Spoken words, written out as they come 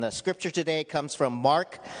The scripture today comes from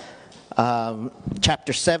Mark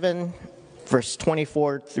chapter 7, verse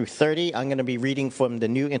 24 through 30. I'm going to be reading from the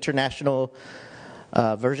New International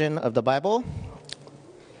Version of the Bible.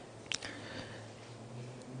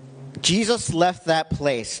 Jesus left that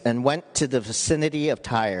place and went to the vicinity of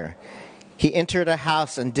Tyre. He entered a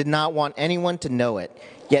house and did not want anyone to know it,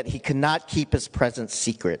 yet he could not keep his presence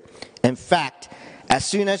secret. In fact, as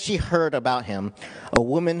soon as she heard about him, a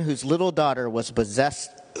woman whose little daughter was possessed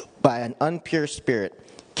by an impure spirit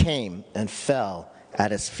came and fell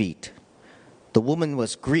at his feet. The woman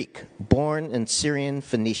was Greek, born in Syrian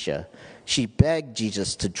Phoenicia. She begged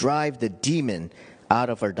Jesus to drive the demon out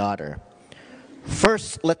of her daughter.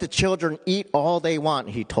 "First, let the children eat all they want,"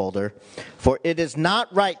 he told her, "for it is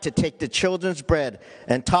not right to take the children's bread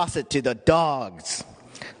and toss it to the dogs."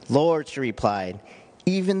 "Lord," she replied,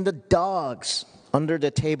 "even the dogs under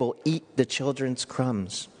the table eat the children's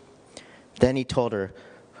crumbs." Then he told her,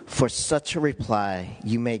 "For such a reply,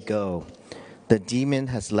 you may go. The demon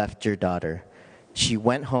has left your daughter." She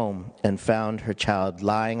went home and found her child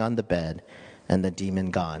lying on the bed and the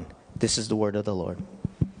demon gone. This is the word of the Lord.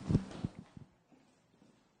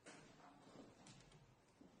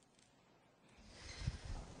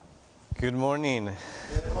 Good morning.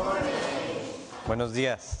 Good morning. Buenos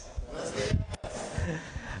dias.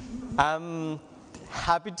 I'm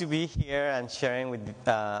happy to be here and sharing with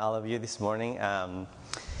all of you this morning.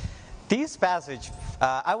 This passage,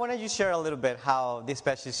 I want to just share a little bit how this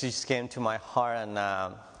passage just came to my heart and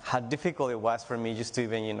how difficult it was for me just to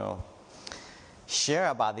even, share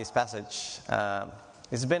about this passage.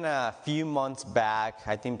 It's been a few months back.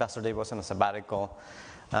 I think Pastor Dave was on a sabbatical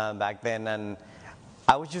back then, and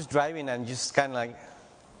I was just driving and just kind of like,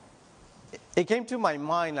 it came to my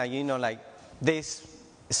mind, like this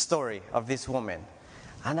story of this woman.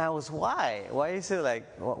 And I was, why? Why is it like,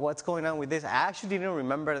 what's going on with this? I actually didn't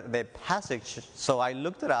remember the passage, so I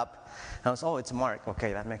looked it up. And I was, it's Mark.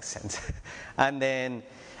 Okay, that makes sense. And then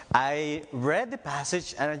I read the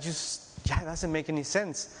passage, and it doesn't make any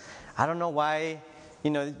sense. I don't know why,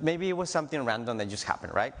 maybe it was something random that just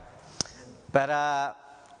happened, right? But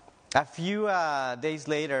a few days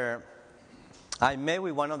later, I met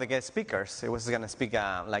with one of the guest speakers. It was going to speak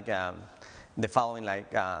the following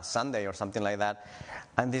Sunday or something like that.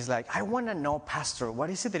 And he's like, "I want to know, Pastor, what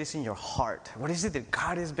is it that is in your heart? What is it that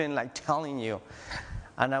God has been telling you?"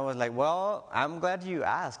 And I was like, "Well, I'm glad you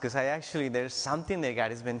asked, because there's something that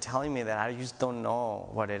God has been telling me that I just don't know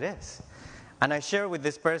what it is." And I shared with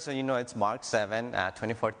this person, it's Mark 7,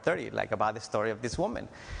 24, 30, about the story of this woman.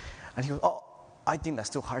 And he goes, "I think that's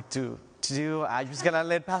too hard to do. I'm just going to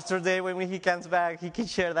let Pastor Dave, when he comes back, he can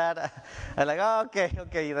share that." I'm like,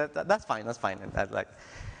 okay, that's fine. And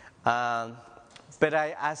but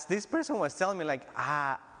as this person was telling me,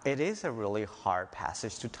 it is a really hard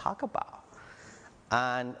passage to talk about.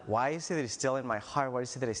 And why is it that it's still in my heart? What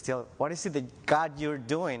is it that God, you're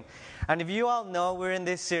doing? And if you all know, we're in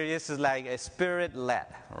this series, it's like a spirit-led,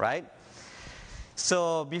 right?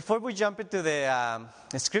 So before we jump into the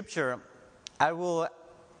scripture, I will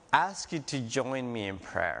ask you to join me in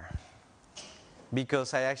prayer,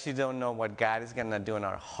 because I actually don't know what God is going to do in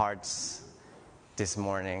our hearts this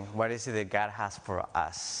morning. What is it that God has for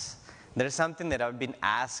us? There's something that I've been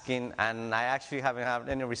asking, and I actually haven't had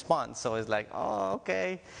any response. So it's like,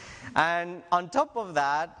 okay. And on top of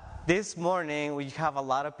that, this morning we have a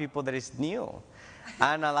lot of people that is new.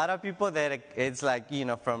 And a lot of people that it's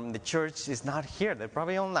from the church is not here. They're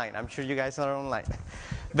probably online. I'm sure you guys are online.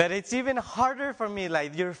 But it's even harder for me,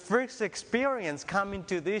 your first experience coming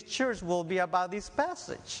to this church will be about this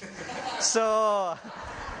passage.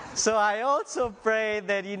 So I also pray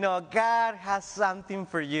that, God has something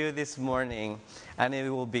for you this morning, and it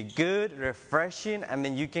will be good, refreshing, and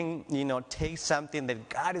then you can, take something that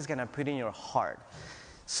God is going to put in your heart.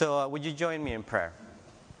 So would you join me in prayer?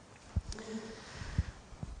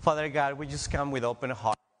 Father God, we just come with open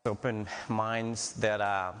hearts, open minds,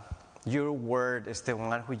 that your word is the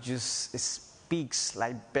one who just speaks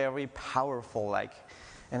very powerful,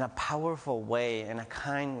 in a powerful way, in a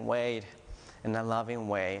kind way, in a loving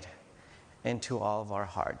way into all of our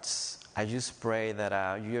hearts. I just pray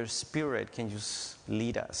that your spirit can just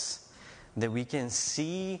lead us, that we can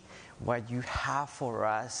see what you have for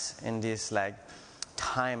us in this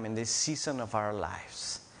time, in this season of our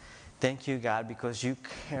lives. Thank you, God, because you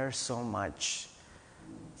care so much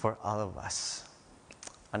for all of us.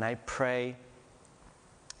 And I pray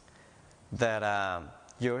that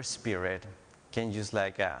your spirit can just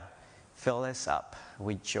fill us up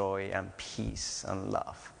with joy and peace and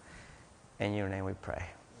love. In your name we pray.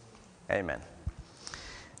 Amen.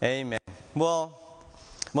 Amen. Well,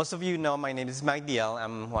 Most of you know my name is Mike Diel.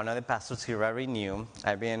 I'm one of the pastors here at Renew.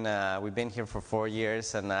 We've been here for 4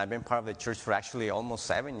 years, and I've been part of the church for actually almost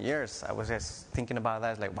 7 years. I was just thinking about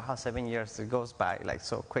that, like, wow, 7 years, it goes by like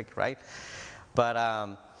so quick, right? But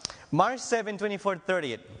March 7,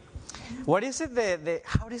 24:30. What is it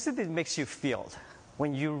how is it that makes you feel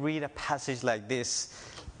when you read a passage like this,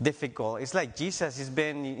 difficult? It's like Jesus has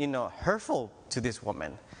been, hurtful to this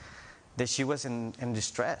woman, that she was in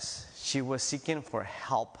distress. She was seeking for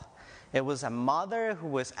help. It was a mother who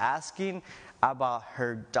was asking about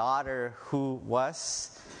her daughter who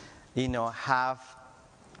was, have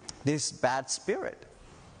this bad spirit.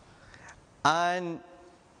 And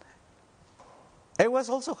it was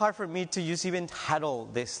also hard for me to even title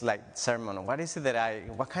this like sermon. What is it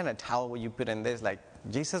what kind of title would you put in this? Like,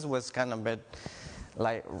 Jesus was kind of a bit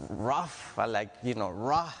like rough,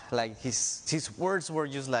 raw. Like his words were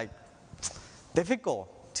just like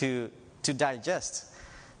difficult to digest.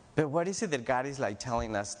 But what is it that God is like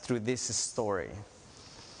telling us through this story?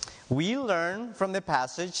 We learn from the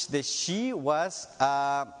passage that she was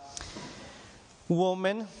a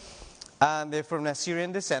woman, they're from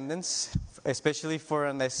Assyrian descendants, especially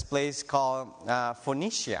from this place called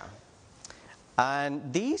Phoenicia.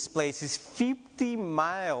 And this place is 50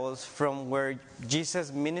 miles from where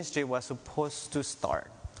Jesus' ministry was supposed to start.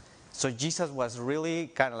 So Jesus was really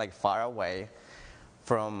kind of like far away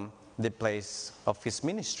from the place of his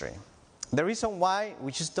ministry. The reason why,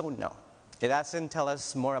 we just don't know. It doesn't tell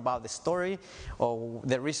us more about the story or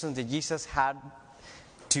the reason that Jesus had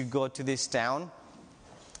to go to this town.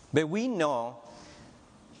 But we know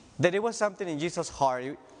that it was something in Jesus'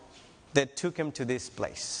 heart that took him to this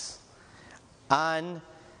place. And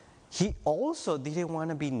he also didn't want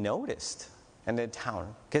to be noticed in the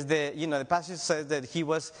town. Because the passage says that he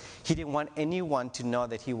didn't want anyone to know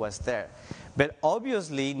that he was there. But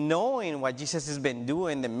obviously, knowing what Jesus has been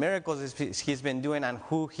doing, the miracles he's been doing, and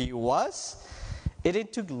who he was, it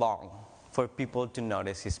didn't took long for people to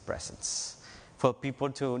notice his presence, for people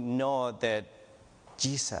to know that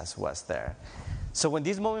Jesus was there. So when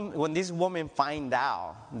this woman find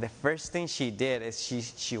out, the first thing she did is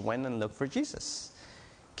she went and looked for Jesus,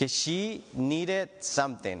 because she needed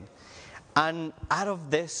something. And out of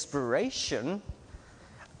desperation,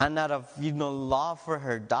 and out of love for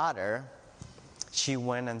her daughter, she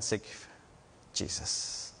went and sought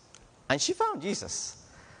Jesus. And she found Jesus.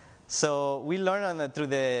 So we learn through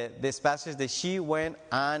this passage that she went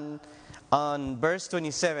on verse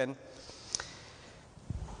 26.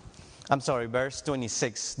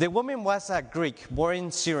 The woman was a Greek, born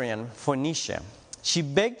in Syrian, Phoenicia. She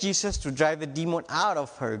begged Jesus to drive the demon out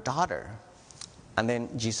of her daughter. And then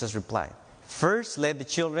Jesus replied, "First, let the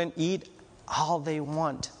children eat all they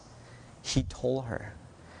want," he told her.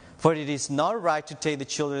 "For it is not right to take the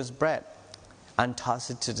children's bread and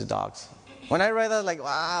toss it to the dogs." When I read that, like,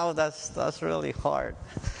 wow, that's really hard.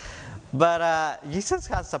 But Jesus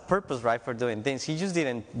has a purpose, right, for doing things. He just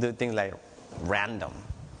didn't do things like random.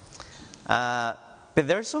 But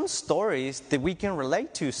there's some stories that we can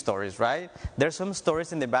relate to stories, right? There's some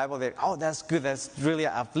stories in the Bible that, oh, that's good, that's really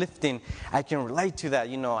uplifting. I can relate to that.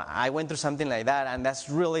 I went through something like that, and that's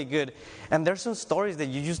really good. And there's some stories that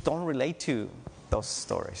you just don't relate to those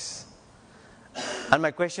stories. And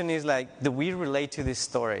my question is, like, do we relate to this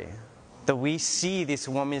story? Do we see this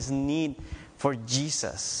woman's need for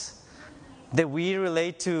Jesus? Do we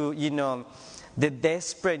relate to, the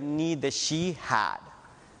desperate need that she had?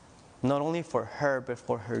 Not only for her, but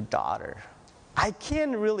for her daughter. I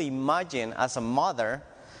can't really imagine as a mother,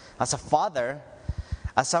 as a father,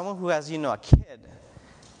 as someone who has, a kid,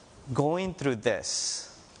 going through this.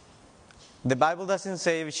 The Bible doesn't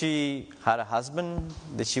say if she had a husband,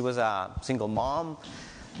 that she was a single mom,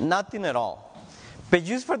 nothing at all. But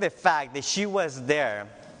just for the fact that she was there,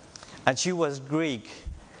 and she was Greek,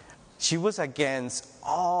 she was against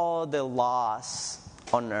all the laws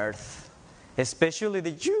on earth, especially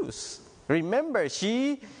the Jews. Remember,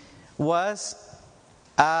 she was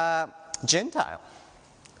a Gentile.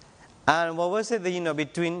 And what was it,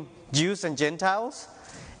 between Jews and Gentiles?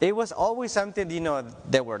 It was always something,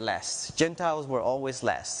 they were less. Gentiles were always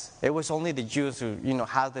less. It was only the Jews who,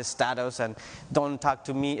 had the status and don't talk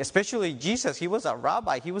to me. Especially Jesus, he was a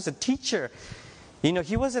rabbi, he was a teacher.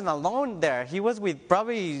 He wasn't alone there. He was with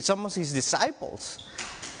probably some of his disciples.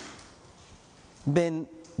 Then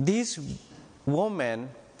this woman,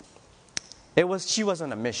 she was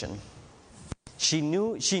on a mission. She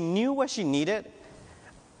knew what she needed,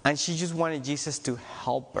 and she just wanted Jesus to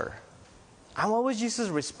help her. And what was Jesus'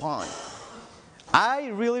 response? I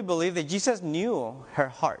really believe that Jesus knew her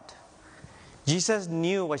heart. Jesus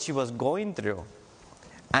knew what she was going through.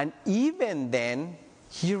 And even then,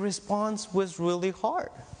 Your response was really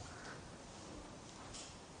hard.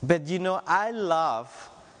 But I love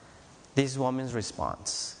this woman's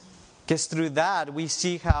response. Because through that, we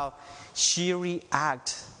see how she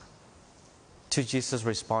reacts to Jesus'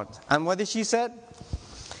 response. And what did she say?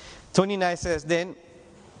 29 says, Then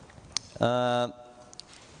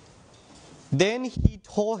he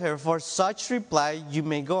told her, for such reply you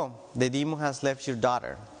may go. The demon has left your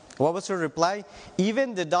daughter. What was her reply?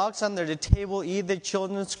 Even the dogs under the table eat the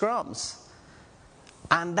children's crumbs.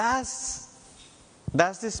 And that's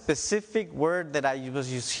the specific word that I was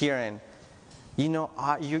just hearing.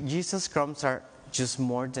 Jesus' crumbs are just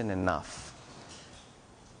more than enough.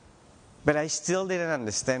 But I still didn't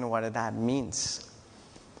understand what that means.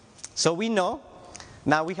 So we know,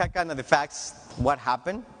 now we have kind of the facts, what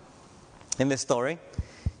happened in the story.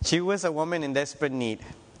 She was a woman in desperate need,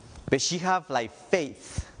 but she had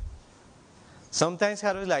faith. Sometimes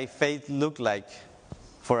how does faith look like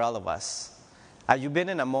for all of us? Have you been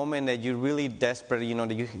in a moment that you're really desperate,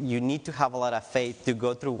 that you need to have a lot of faith to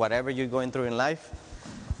go through whatever you're going through in life?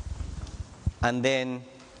 And then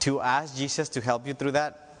to ask Jesus to help you through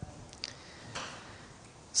that?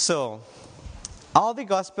 So, all the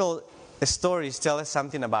gospel stories tell us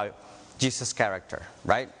something about Jesus' character,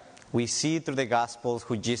 right? We see through the Gospels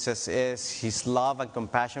who Jesus is, his love and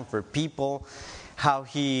compassion for people, how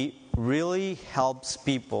he really helps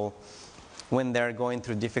people when they're going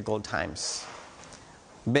through difficult times.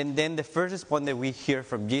 But then the first response that we hear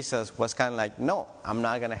from Jesus was kind of like, no, I'm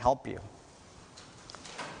not going to help you.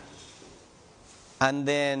 And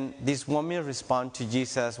then this woman's response to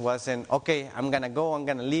Jesus wasn't, okay, I'm going to go, I'm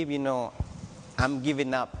going to leave, I'm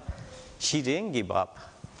giving up. She didn't give up.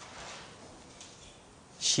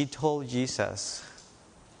 She told Jesus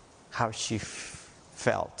how she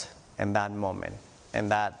felt in that moment, in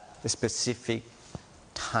that specific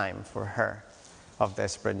time for her of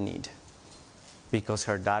desperate need. Because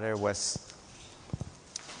her daughter was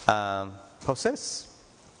possessed.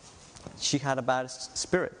 She had a bad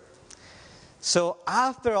spirit. So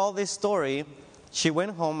after all this story, she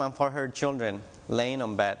went home and found her children laying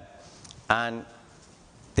on bed. And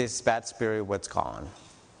this bad spirit was gone.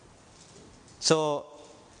 So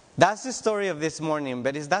that's the story of this morning,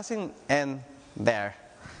 but it doesn't end there.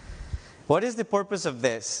 What is the purpose of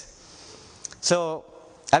this? So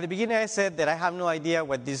at the beginning I said that I have no idea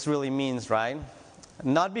what this really means, right?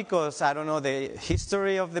 Not because I don't know the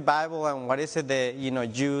history of the Bible and what is it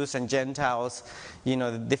that, Jews and Gentiles,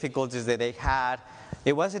 the difficulties that they had.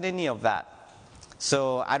 It wasn't any of that.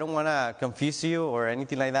 So I don't want to confuse you or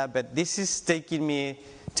anything like that, but this is taking me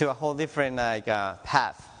to a whole different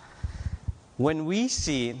path. When we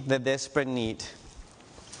see the desperate need,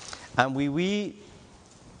 and we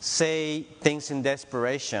say things in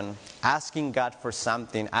desperation, asking God for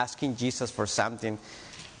something, asking Jesus for something,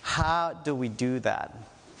 how do we do that?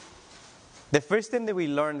 The first thing that we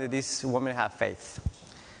learn that this woman had faith,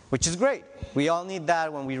 which is great. We all need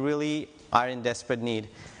that when we really are in desperate need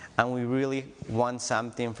and we really want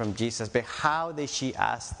something from Jesus. But how did she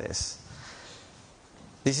ask this?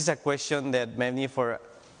 This is a question that maybe for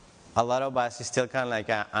a lot of us is still kind of like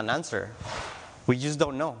an answer. We just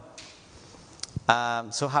don't know.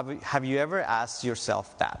 So have you ever asked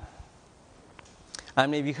yourself that?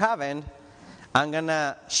 And if you haven't, I'm going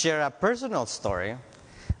to share a personal story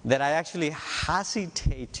that I actually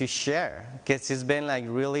hesitate to share because it's been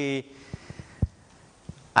really...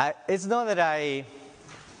 it's not that I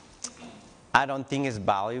don't think it's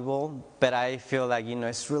valuable, but I feel like,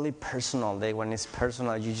 it's really personal. That when it's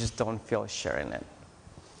personal, you just don't feel sharing it.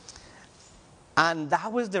 And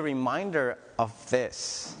that was the reminder of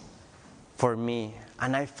this for me.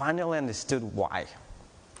 And I finally understood why.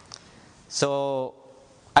 So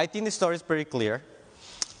I think the story is pretty clear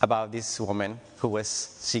about this woman who was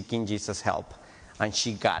seeking Jesus' help. And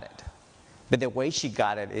she got it. But the way she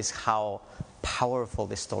got it is how powerful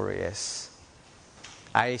the story is.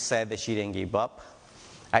 I said that she didn't give up.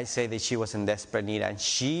 I said that she was in desperate need. And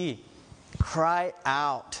she cried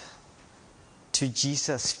out to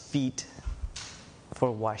Jesus' feet for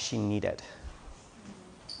what she needed.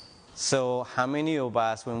 So how many of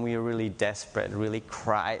us, when we are really desperate, really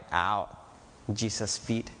cry out Jesus'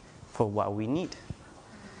 feet for what we need?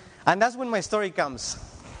 And that's when my story comes.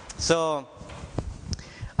 So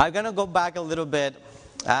I'm going to go back a little bit.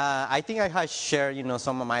 I think I have shared,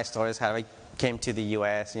 some of my stories, how I came to the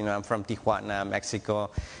U.S. I'm from Tijuana, Mexico.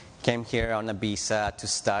 Came here on a visa to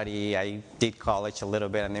study. I did college a little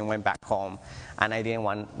bit and then went back home. And I didn't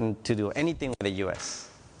want to do anything with the U.S.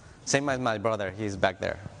 Same as my brother, he's back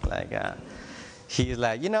there. He's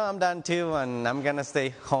like, I'm done too, and I'm going to stay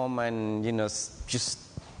home and, just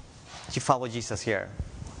you follow Jesus here.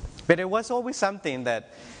 But it was always something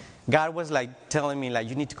that God was like telling me, like,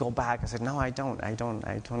 you need to go back. I said, no, I don't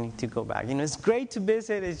need to go back. It's great to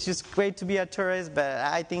visit. It's just great to be a tourist, but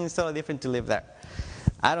I think it's totally different to live there.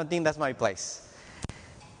 I don't think that's my place.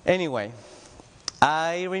 Anyway,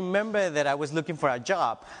 I remember that I was looking for a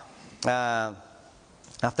job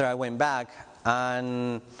after I went back,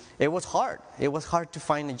 and it was hard. It was hard to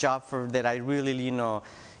find a job that I really,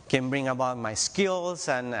 can bring about my skills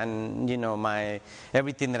and my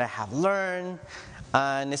everything that I have learned,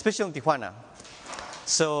 and especially in Tijuana.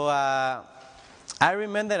 So I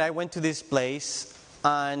remember that I went to this place,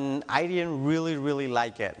 and I didn't really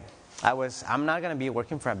like it. I'm not going to be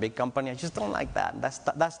working for a big company. I just don't like that.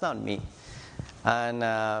 That's not me. And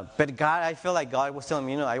but God, I feel like God was telling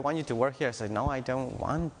me, I want you to work here. I said, no, I don't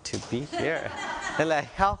want to be here. And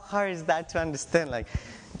like, how hard is that to understand? Like,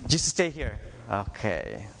 just stay here.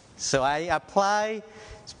 Okay. So I apply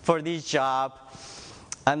for this job,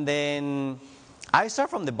 and then I start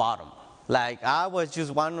from the bottom. Like, I was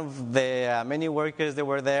just one of the many workers that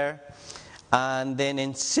were there. And then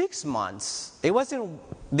in 6 months,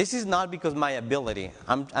 this is not because my ability.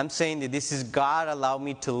 I'm saying that this is God allowed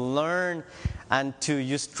me to learn and to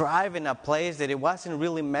just thrive in a place that it wasn't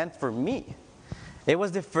really meant for me. It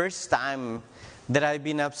was the first time that I've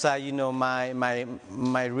been outside,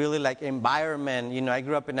 my really like environment. I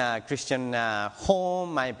grew up in a Christian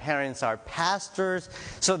home. My parents are pastors.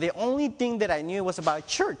 So the only thing that I knew was about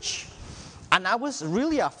church. And I was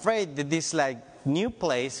really afraid that this new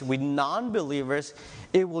place with non-believers,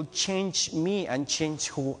 it will change me and change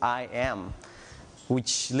who I am.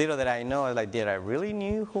 Which little that I know, did I really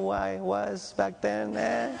knew who I was back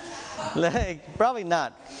then? Probably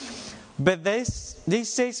not. But this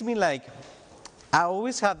says to me, I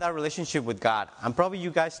always have that relationship with God. And probably you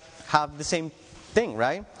guys have the same thing,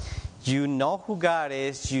 right? You know who God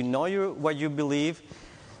is. You know what you believe.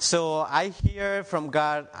 So I hear from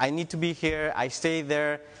God, I need to be here. I stay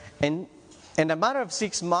there. And in a matter of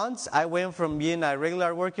 6 months, I went from being a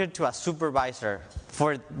regular worker to a supervisor.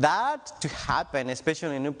 For that to happen, especially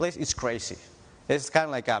in a new place, it's crazy. It's kind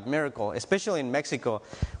of like a miracle, especially in Mexico.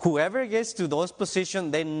 Whoever gets to those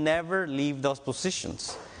positions, they never leave those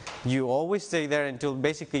positions. You always stay there until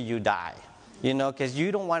basically you die, because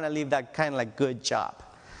you don't want to leave that kind of good job.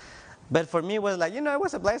 But for me, it was it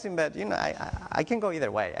was a blessing, but, I can go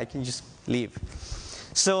either way. I can just leave.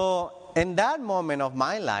 So in that moment of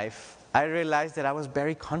my life, I realized that I was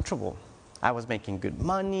very comfortable. I was making good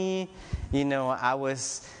money. I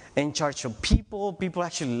was in charge of people. People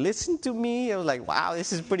actually listened to me. I was like, wow,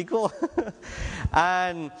 this is pretty cool.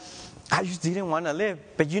 And I just didn't want to live.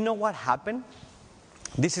 But you know what happened?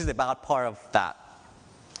 This is the bad part of that.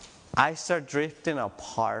 I started drifting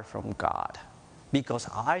apart from God because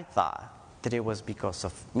I thought that it was because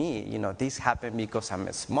of me. This happened because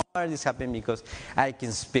I'm smart. This happened because I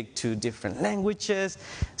can speak 2 different languages.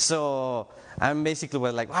 So I'm basically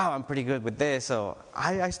wow, I'm pretty good with this. So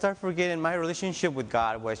I started forgetting my relationship with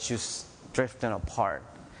God was just drifting apart.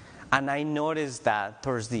 And I noticed that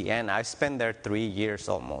towards the end, I spent there 3 years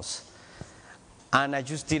almost. And I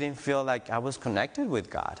just didn't feel like I was connected with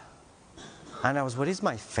God. And what is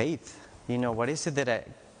my faith? What is it that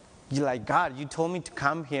God, you told me to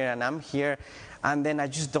come here and I'm here, and then I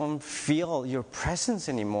just don't feel your presence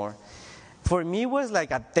anymore. For me, it was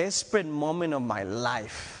like a desperate moment of my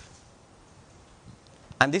life.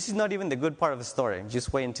 And this is not even the good part of the story.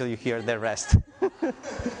 Just wait until you hear the rest.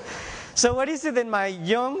 So what is it that my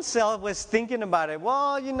young self was thinking about it?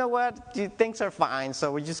 Well, you know what? Things are fine,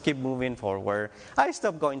 so we just keep moving forward. I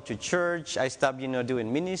stopped going to church. I stopped,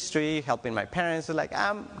 doing ministry, helping my parents. So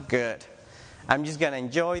I'm good. I'm just going to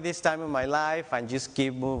enjoy this time of my life and just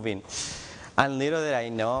keep moving. And little did I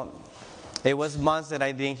know, it was months that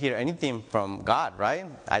I didn't hear anything from God, right?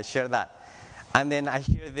 I share that. And then I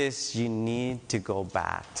hear this, you need to go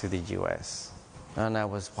back to the U.S. And I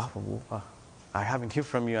was, wow, I haven't heard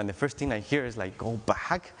from you. And the first thing I hear is go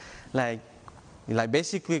back? Like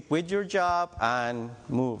basically quit your job and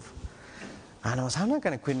move. And I'm not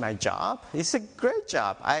going to quit my job. It's a great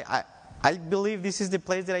job. I believe this is the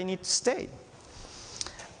place that I need to stay.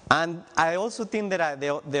 And I also think that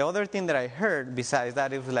the other thing that I heard besides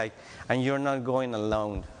that, it was and you're not going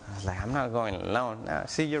alone. I was I'm not going alone.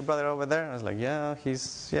 See your brother over there? I was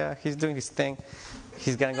yeah, he's doing his thing.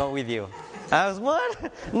 He's going to go with you. I was,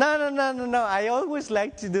 what? No. I always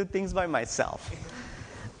like to do things by myself.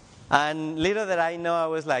 And little that I know, I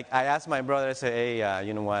was I asked my brother, I said, hey,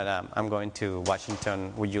 you know what? I'm going to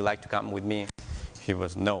Washington. Would you like to come with me? He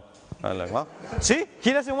was, no. I was well, see,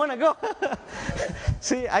 he doesn't want to go.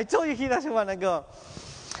 See, I told you he doesn't want to go.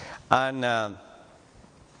 And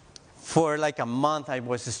For like a month, I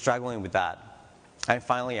was struggling with that. I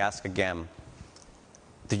finally asked again,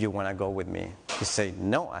 do you want to go with me? He said,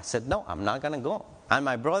 no. I said, no, I'm not going to go. And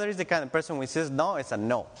my brother is the kind of person who says no, it's a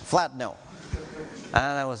no, flat no. And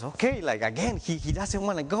I was, okay, like again, he doesn't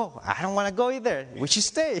want to go. I don't want to go either. We should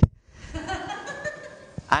stay.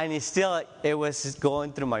 And it was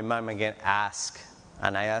going through my mind again, ask.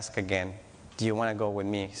 And I asked again, do you want to go with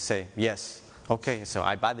me? He said, yes. Okay, so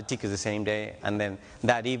I bought the tickets the same day. And then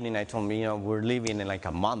that evening I told him, we're leaving in like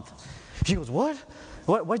a month. He goes, what?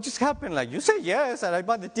 What just happened? Like, you said yes, and I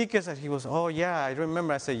bought the tickets. And he goes, oh, yeah, I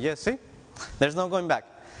remember. I said, yes, see? There's no going back.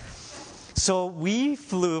 So we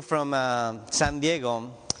flew from San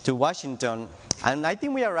Diego to Washington, and I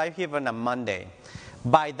think we arrived here on a Monday.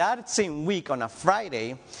 By that same week, on a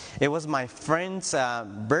Friday, it was my friend's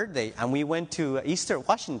birthday, and we went to Easter,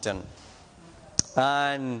 Washington.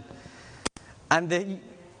 And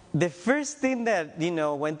the first thing that,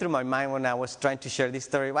 went through my mind when I was trying to share this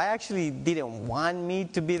story, I actually didn't want me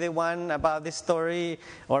to be the one about this story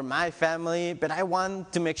or my family, but I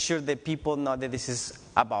want to make sure that people know that this is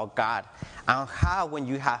about God and how when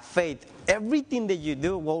you have faith, everything that you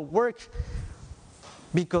do will work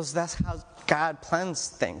because that's how God plans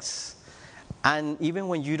things. And even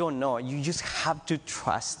when you don't know, you just have to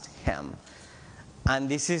trust Him. And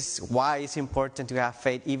this is why it's important to have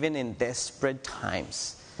faith even in desperate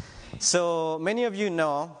times. So many of you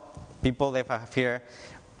know, people that are here,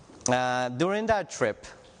 during that trip,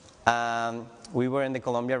 we were in the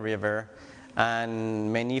Columbia River,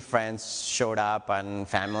 and many friends showed up and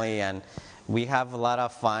family, and we have a lot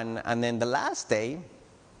of fun. And then the last day,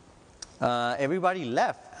 everybody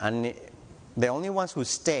left, and the only ones who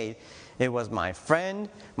stayed, it was my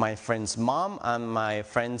friend's mom, and my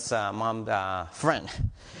friend's mom's friend.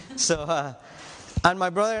 So, and my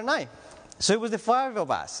brother and I. So it was the five of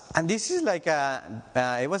us. And this is like,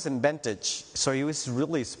 it was in Vintage, so it was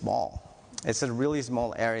really small. It's a really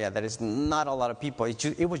small area. There is not a lot of people.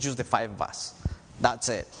 It was just the five of us. That's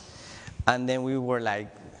it. And then we were like,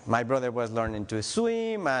 my brother was learning to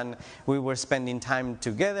swim, and we were spending time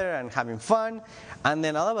together and having fun. And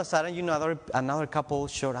then all of a sudden, another couple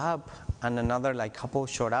showed up, and another couple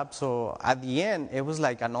showed up. So at the end, it was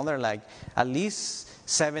like another at least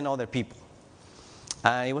 7 other people.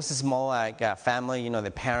 It was a small family, the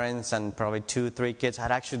parents and probably 2-3 kids. I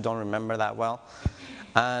actually don't remember that well.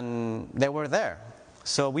 And they were there.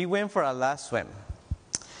 So we went for our last swim.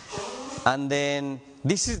 And then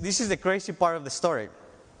this is the crazy part of the story.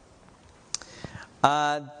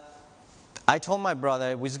 I told my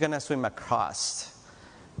brother we was going to swim across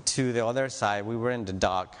to the other side. We were in the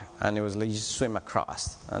dock, and it was like, you swim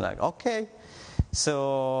across. I'm like, okay.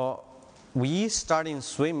 So we started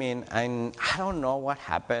swimming, and I don't know what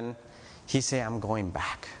happened. He said, I'm going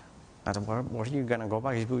back. I said, where are you going to go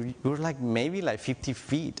back? We were maybe 50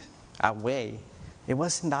 feet away. It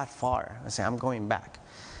wasn't that far. I said, I'm going back.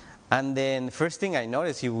 And then the first thing I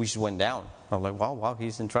noticed, he just went down. I was like, wow,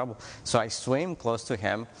 he's in trouble. So I swam close to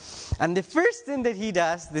him. And the first thing that he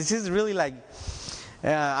does, this is really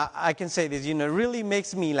I can say this, really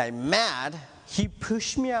makes me mad. He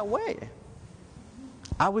pushed me away.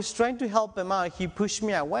 I was trying to help him out. He pushed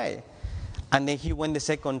me away. And then he went the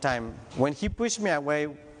second time. When he pushed me away,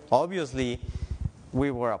 obviously, we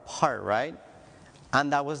were apart, right?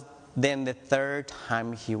 And that was then the third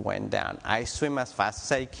time he went down. I swim as fast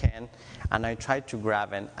as I can, and I tried to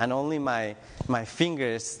grab him. And only my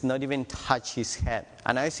fingers not even touch his head.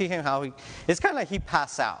 And I see him how it's kind of like he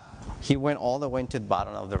passed out. He went all the way to the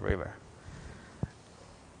bottom of the river.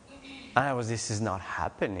 And this is not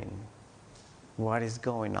happening. What is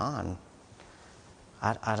going on?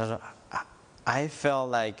 I don't know. I felt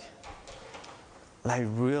like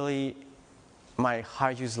really, my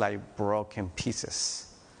heart just broke in pieces.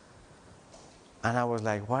 And I was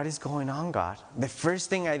like, what is going on, God? The first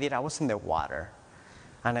thing I did, I was in the water.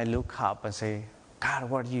 And I look up and say, God,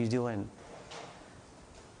 what are you doing?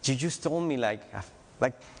 You just told me like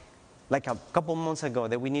a couple months ago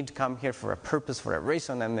that we need to come here for a purpose, for a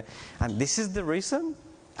reason. And this is the reason?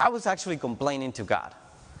 I was actually complaining to God.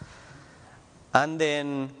 And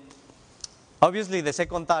then, obviously, the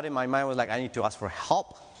second thought in my mind was I need to ask for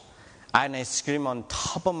help. And I screamed on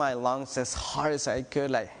top of my lungs as hard as I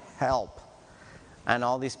could, help. And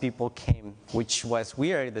all these people came, which was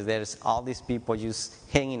weird that there's all these people just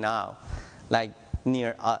hanging out,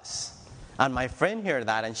 near us. And my friend heard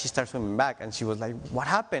that, and she started swimming back, and she was like, what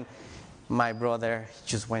happened? My brother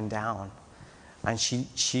just went down. And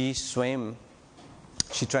she swam.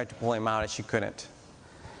 She tried to pull him out, and she couldn't.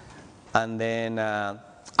 And then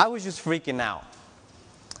I was just freaking out.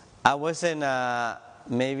 I wasn't,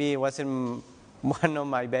 maybe it wasn't one of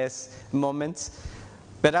my best moments.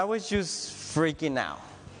 But I was just freaking out.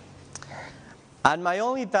 And my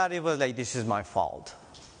only thought, it was like, this is my fault.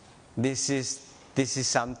 This is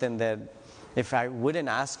something that if I wouldn't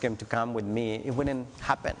ask him to come with me, it wouldn't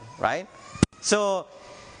happen, right? So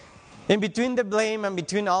in between the blame and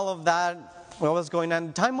between all of that, what was going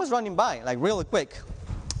on, time was running by, like really quick.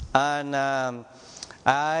 And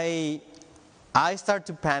I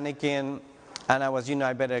started panicking, and I was,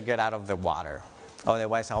 I better get out of the water.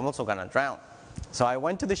 Otherwise, I'm also going to drown. So I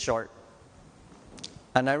went to the shore,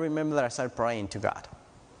 and I remember that I started praying to God.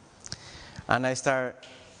 And I started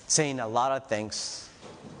saying a lot of things.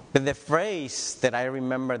 But the phrase that I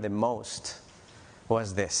remember the most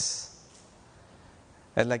was this.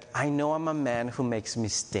 Like, I know I'm a man who makes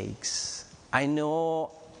mistakes. I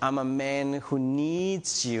know I'm a man who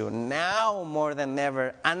needs you now more than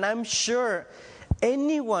ever. And I'm sure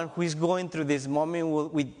anyone who is going through this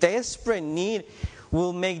moment with desperate need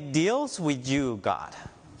will make deals with you, God.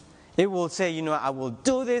 It will say, I will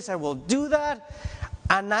do this, I will do that.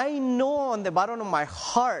 And I know on the bottom of my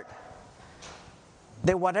heart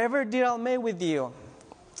that whatever deal I'll make with you,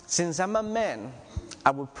 since I'm a man,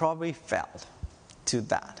 I will probably fail to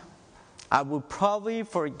that. I will probably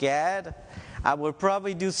forget. I will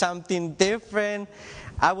probably do something different.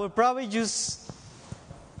 I will probably just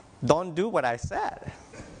don't do what I said.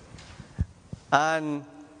 And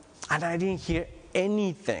I didn't hear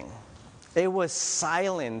anything. It was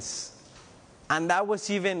silence. And that was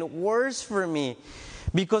even worse for me.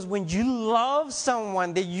 Because when you love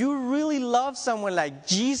someone, that you really love someone like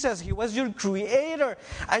Jesus, He was your creator,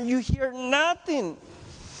 and you hear nothing,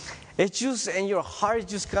 it's just, and your heart is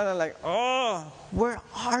just kind of like, oh, where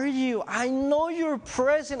are you? I know you're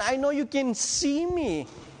present. I know you can see me.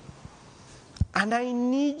 And I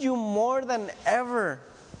need you more than ever.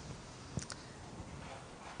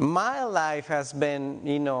 My life has been,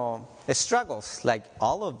 struggles like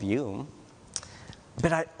all of you.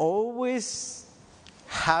 But I always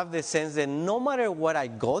have the sense that no matter what I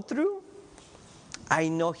go through, I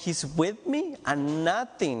know He's with me, and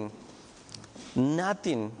nothing,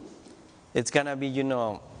 it's going to be,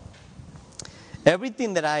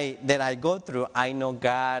 everything that I go through, I know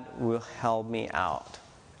God will help me out.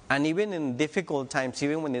 And even in difficult times,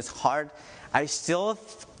 even when it's hard, I still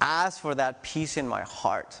ask for that peace in my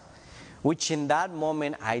heart, which in that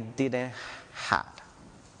moment I didn't have.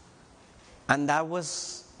 And that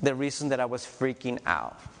was the reason that I was freaking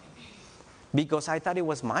out. Because I thought it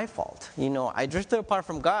was my fault. I drifted apart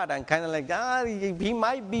from God and kind of like, He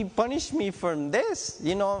might be punish me from this.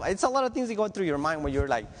 It's a lot of things that go through your mind when you're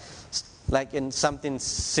like in something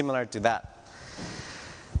similar to that.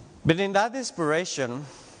 But in that desperation,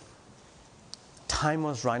 time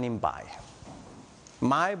was running by.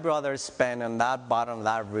 My brother spent on that bottom of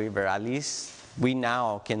that river, at least we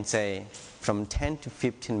now can say, from 10 to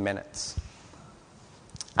 15 minutes.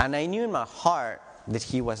 And I knew in my heart that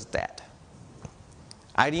he was dead.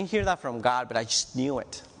 I didn't hear that from God, but I just knew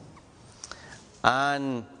it.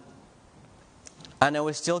 And I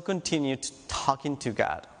would still continue talking to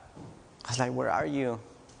God. I was like, where are you?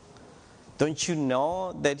 Don't you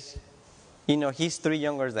know that, he's 3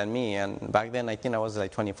 younger than me. And back then, I think I was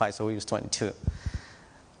like 25, so he was 22.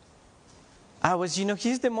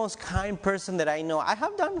 He's the most kind person that I know. I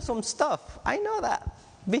have done some stuff. I know that.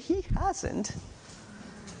 But he hasn't.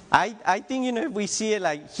 I think, if we see it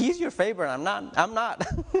like, he's your favorite, I'm not.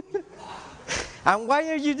 And why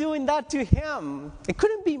are you doing that to him? It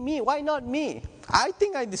couldn't be me. Why not me? I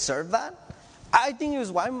think I deserve that. I think it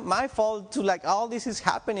was my fault to all this is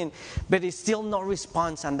happening, but it's still no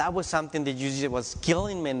response. And that was something that usually was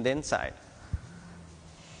killing me in the inside.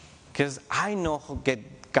 Because I know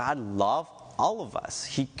God loves all of us.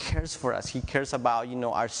 He cares for us. He cares about,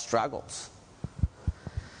 our struggles.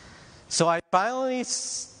 So I finally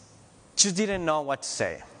just didn't know what to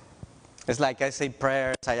say. It's like I say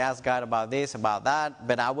prayers, I ask God about this, about that,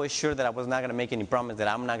 but I was sure that I was not going to make any promise that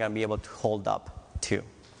I'm not going to be able to hold up to.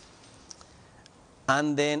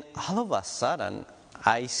 And then all of a sudden,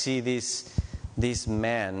 I see this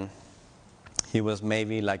man. He was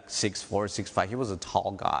maybe like 6'4", 6'5". He was a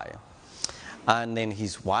tall guy. And then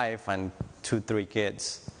his wife and 2-3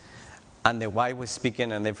 kids. And the wife was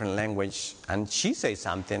speaking a different language, and she said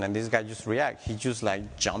something, and this guy just reacted. He just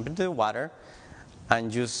jumped into the water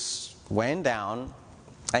and just went down,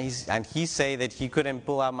 and he said that he couldn't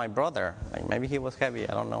pull out my brother. Maybe he was heavy,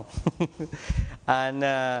 I don't know.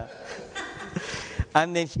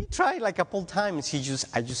 And then he tried a couple times.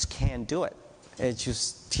 I just can't do it.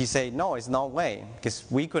 He said, no, it's no way, because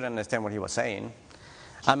we couldn't understand what he was saying.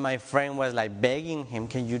 And my friend was begging him,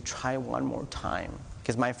 can you try one more time?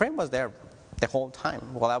 Because my friend was there the whole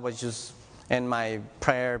time while I was just in my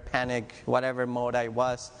prayer, panic, whatever mode I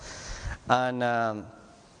was. And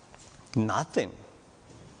nothing.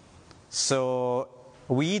 So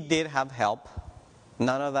we did have help.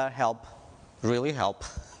 None of that help really helped.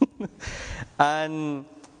 And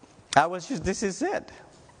I was just, this is it.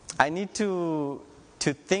 I need to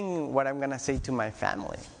think what I'm going to say to my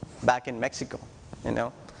family back in Mexico, you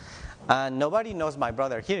know. And nobody knows my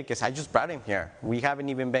brother here because I just brought him here. We haven't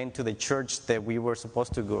even been to the church that we were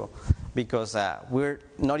supposed to go because we're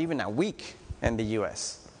not even a week in the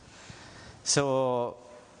U.S. So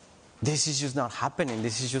this is just not happening.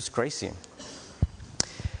 This is just crazy.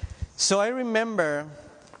 So I remember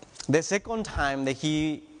the second time that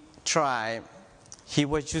he tried, he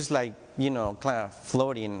was just like, you know, kind of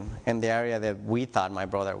floating in the area that we thought my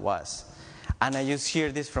brother was. And I just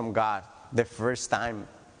hear this from God the first time,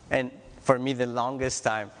 and for me the longest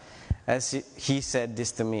time, as he said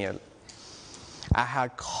this to me: I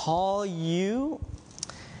have called you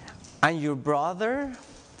and your brother,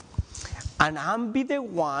 and I'm be the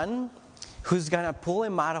one who's going to pull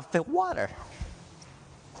him out of the water.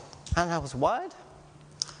 And I was, what?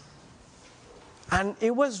 And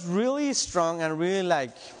it was really strong and really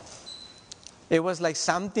like, it was like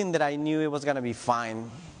something that I knew it was going to be fine.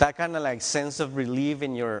 That kind of like sense of relief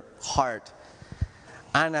in your heart.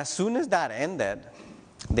 And as soon as that ended,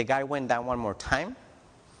 the guy went down one more time.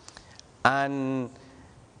 And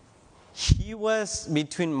he was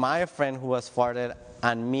between my friend who was farted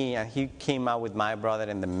and me, and he came out with my brother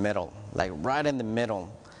in the middle, like right in the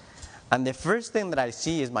middle. And the first thing that I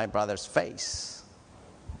see is my brother's face.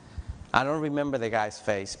 I don't remember the guy's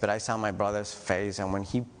face, but I saw my brother's face, and when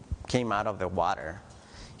he came out of the water,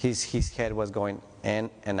 his head was going in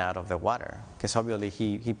and out of the water, because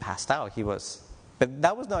obviously he passed out. But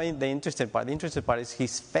that was not the interesting part. The interesting part is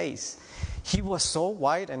his face. He was so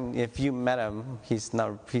white, and if you met him, he's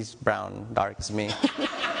brown, dark as me.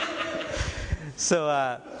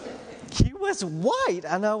 So he was white,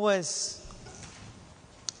 and I was,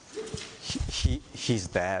 he's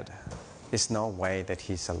dead. There's no way that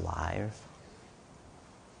he's alive.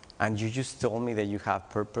 And you just told me that you have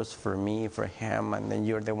purpose for me, for him, and then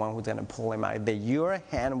you're the one who's going to pull him out. That your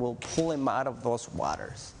hand will pull him out of those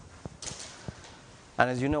waters. And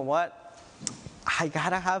as you know what? I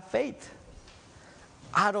got to have faith.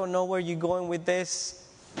 I don't know where you're going with this,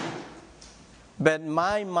 but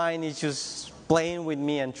my mind is just playing with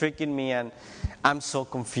me and tricking me, and I'm so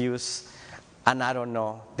confused, and I don't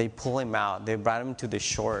know. They pull him out. They brought him to the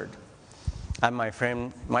shore. And my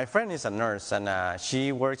friend is a nurse, and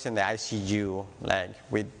she works in the ICU, like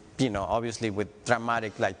with, you know, obviously with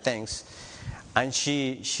dramatic like things. And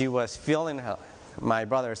she was feeling my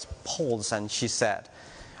brother's pulse, and she said,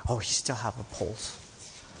 "Oh, he still have a pulse."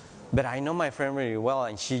 But I know my friend really well,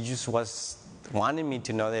 and she just was wanting me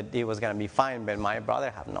to know that it was going to be fine, but my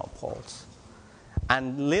brother had no pulse.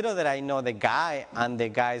 And little did I know, the guy and the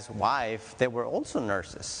guy's wife, they were also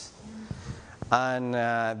nurses.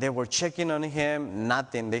 And they were checking on him,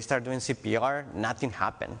 nothing. They started doing CPR, nothing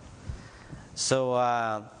happened. So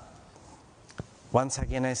once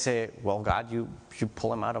again I say, well, God, you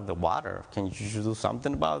pull him out of the water. Can you do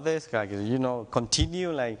something about this? Like, you know,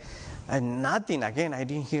 continue, like, and nothing. Again, I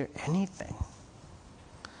didn't hear anything.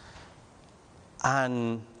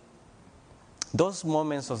 And those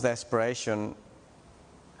moments of desperation,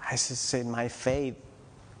 I just said, my faith,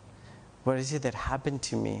 what is it that happened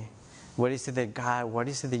to me? What is it that God, what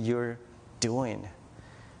is it that you're doing?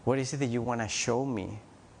 What is it that you want to show me?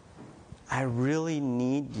 I really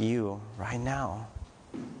need you right now.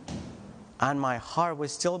 And my heart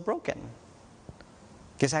was still broken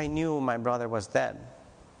because I knew my brother was dead.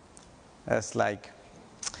 It's like,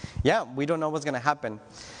 yeah, we don't know what's going to happen.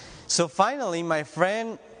 So finally, my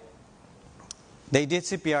friend, they did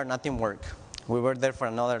CPR, nothing worked. We were there for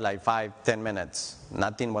another like 5-10 minutes.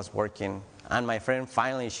 Nothing was working. And my friend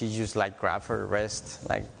finally, she just like grabbed her wrist,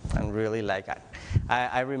 like, and really like,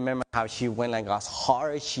 I remember how she went like as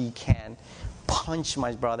hard as she can, punched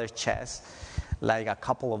my brother's chest like a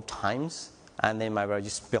couple of times, and then my brother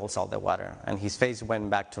just spills all the water, and his face went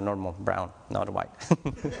back to normal brown, not white.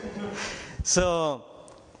 So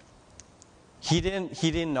he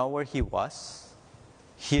didn't know where he was.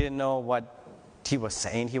 He didn't know what he was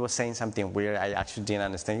saying. He was saying something weird. I actually didn't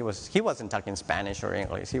understand. He wasn't talking Spanish or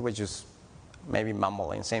English. He was just maybe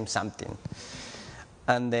mumbling, saying something.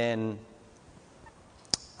 And then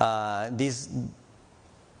this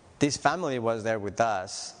family was there with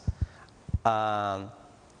us.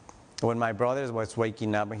 When my brother was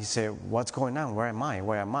waking up, he said, "What's going on? Where am I?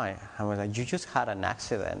 Where am I?" I was like, "You just had an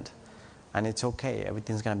accident, and it's okay.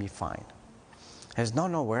 Everything's going to be fine." He says,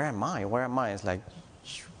 no, where am I? Where am I? It's like,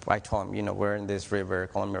 I told him, we're in this river,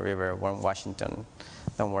 Columbia River, we're in Washington.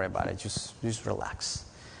 Don't worry about it, just relax.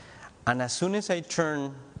 And as soon as I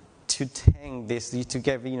turned to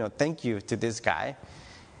thank you to this guy,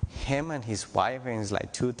 him and his wife and his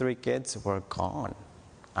 2-3 kids were gone.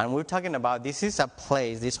 And we're talking about, this is a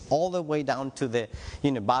place, this all the way down to the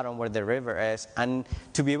bottom where the river is. And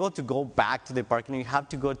to be able to go back to the parking lot, you have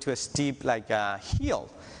to go to a steep hill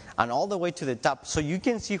and all the way to the top. So you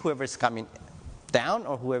can see whoever's coming down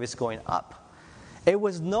or whoever's going up. It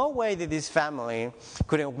was no way that this family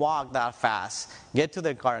couldn't walk that fast, get to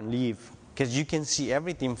their car and leave. Because you can see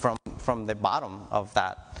everything from the bottom of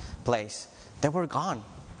that place. They were gone.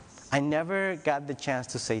 I never got the chance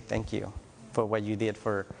to say thank you for what you did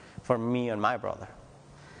for me and my brother.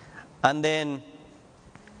 And then,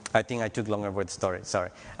 I think I took longer with the story,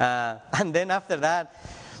 sorry. And then after that,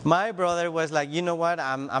 my brother was like, you know what,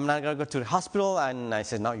 I'm not going to go to the hospital. And I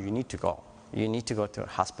said, no, you need to go. You need to go to a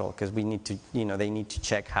hospital because we need to, they need to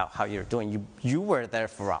check how you're doing. You were there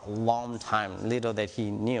for a long time, little that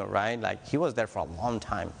he knew, right? He was there for a long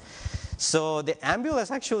time. So the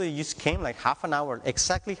ambulance actually just came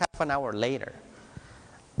exactly half an hour later.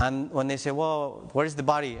 And when they say, well, where's the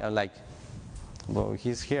body? I'm like, well,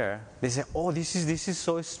 he's here. They say, oh, this is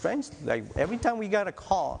so strange. Every time we got a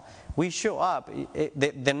call, we show up.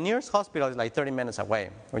 The nearest hospital is 30 minutes away,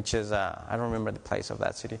 which is, I don't remember the place of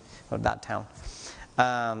that city, or that town.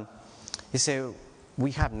 He said,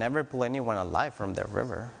 we have never pulled anyone alive from the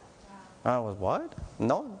river. I was, what?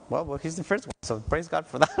 No? Well, he's the first one, so praise God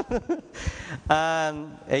for that.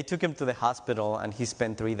 They took him to the hospital, and he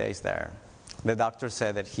spent 3 days there. The doctor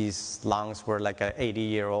said that his lungs were like an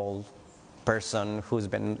 80-year-old person who's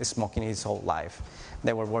been smoking his whole life.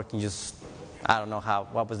 They were working just, I don't know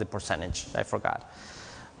what was the percentage, I forgot.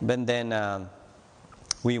 But then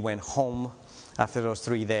we went home after those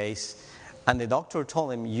 3 days, and the doctor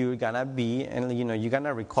told him, you're gonna be, and you're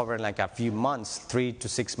gonna recover in a few months, 3 to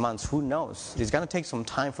 6 months, who knows? It's gonna take some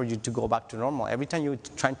time for you to go back to normal. Every time you're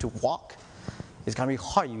trying to walk, it's gonna be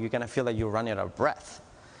hard. You're gonna feel like you're running out of breath.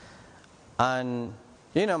 And,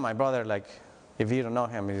 my brother, if you don't know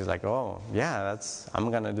him, he's like, oh, yeah, I'm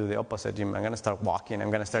going to do the opposite. I'm going to start walking. I'm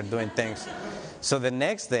going to start doing things. So the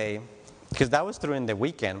next day, because that was during the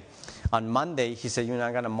weekend, on Monday, he said,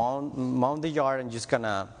 I'm going to mow the yard and just going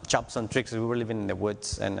to chop some trees. We were living in the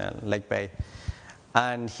woods in Lake Bay.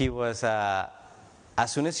 And he was, as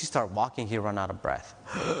soon as he started walking, he ran out of breath.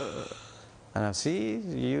 And I see,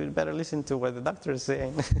 you better listen to what the doctor is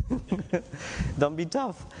saying. Don't be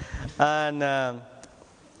tough. And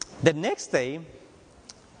the next day,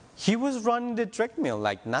 he was running the treadmill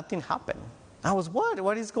like nothing happened. I was, what?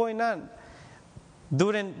 What is going on?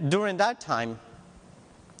 During that time,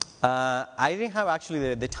 I didn't have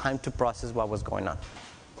actually the time to process what was going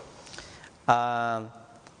on.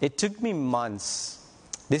 It took me months.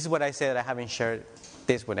 This is what I said, I haven't shared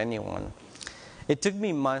this with anyone. It took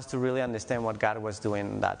me months to really understand what God was doing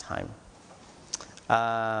in that time.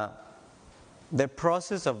 The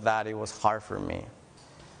process of that, it was hard for me.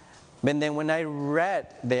 But then when I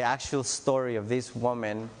read the actual story of this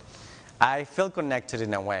woman, I felt connected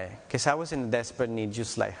in a way, because I was in desperate need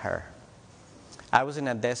just like her. I was in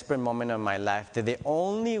a desperate moment of my life that the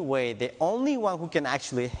only one who can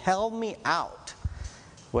actually help me out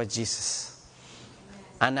was Jesus.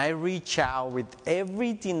 And I reached out with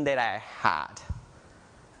everything that I had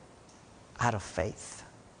out of faith.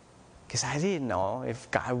 Because I didn't know if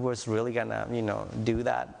God was really going to, do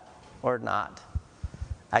that or not.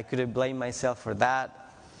 I could have blamed myself for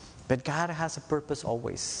that. But God has a purpose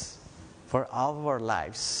always for all of our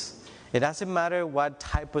lives. It doesn't matter what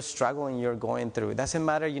type of struggling you're going through. It doesn't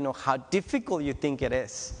matter, how difficult you think it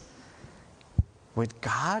is. With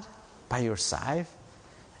God by your side,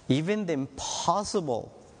 even the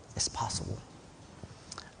impossible is possible.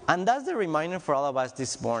 And that's the reminder for all of us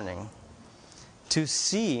this morning. To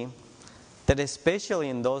see that especially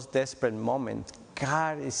in those desperate moments,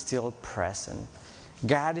 God is still present.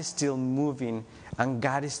 God is still moving, and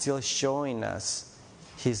God is still showing us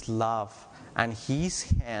His love. And His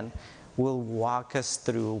hand will walk us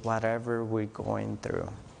through whatever we're going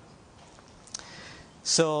through.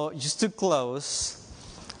 So just to close,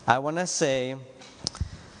 I want to say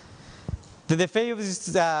that the faith of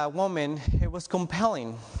this woman, it was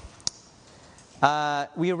compelling.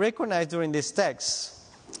 We recognize during this text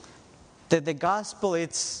that the gospel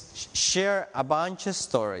share a bunch of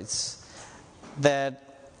stories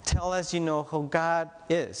that tell us, who God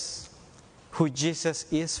is, who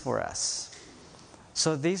Jesus is for us.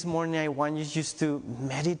 So this morning, I want you just to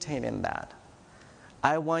meditate in that.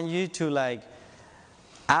 I want you to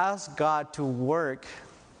ask God to work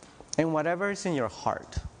in whatever is in your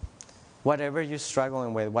heart, whatever you're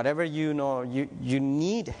struggling with, whatever you know you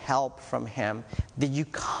need help from Him, that you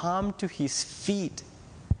come to His feet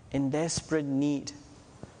in desperate need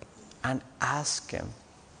and ask Him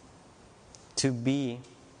to be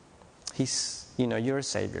your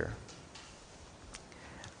Savior.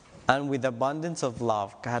 And with abundance of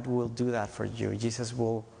love, God will do that for you. Jesus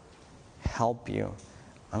will help you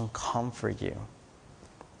and comfort you.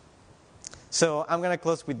 So I'm going to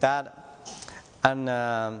close with that. And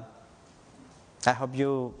I hope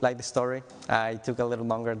you like the story. It took a little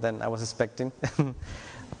longer than I was expecting.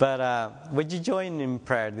 But would you join in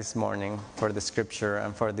prayer this morning for the scripture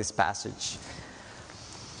and for this passage?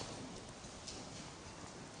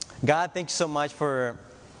 God, thank you so much for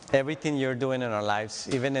everything you're doing in our lives,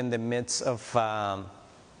 even in the midst of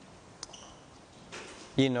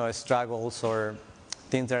struggles or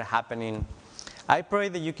things that are happening. I pray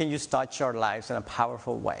that you can just touch our lives in a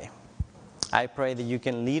powerful way. I pray that you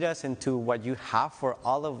can lead us into what you have for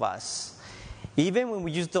all of us, even when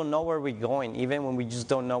we just don't know where we're going, even when we just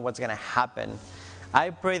don't know what's going to happen. I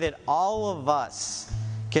pray that all of us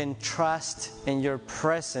can trust in your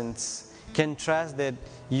presence, can trust that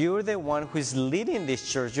you're the one who's leading this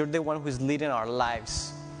church. You're the one who's leading our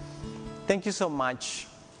lives. Thank you so much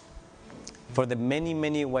for the many,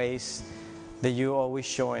 many ways that you're always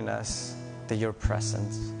showing us that you're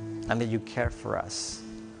present and that you care for us.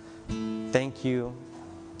 Thank you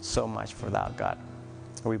so much for that, God.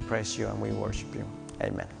 We praise you and we worship you.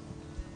 Amen.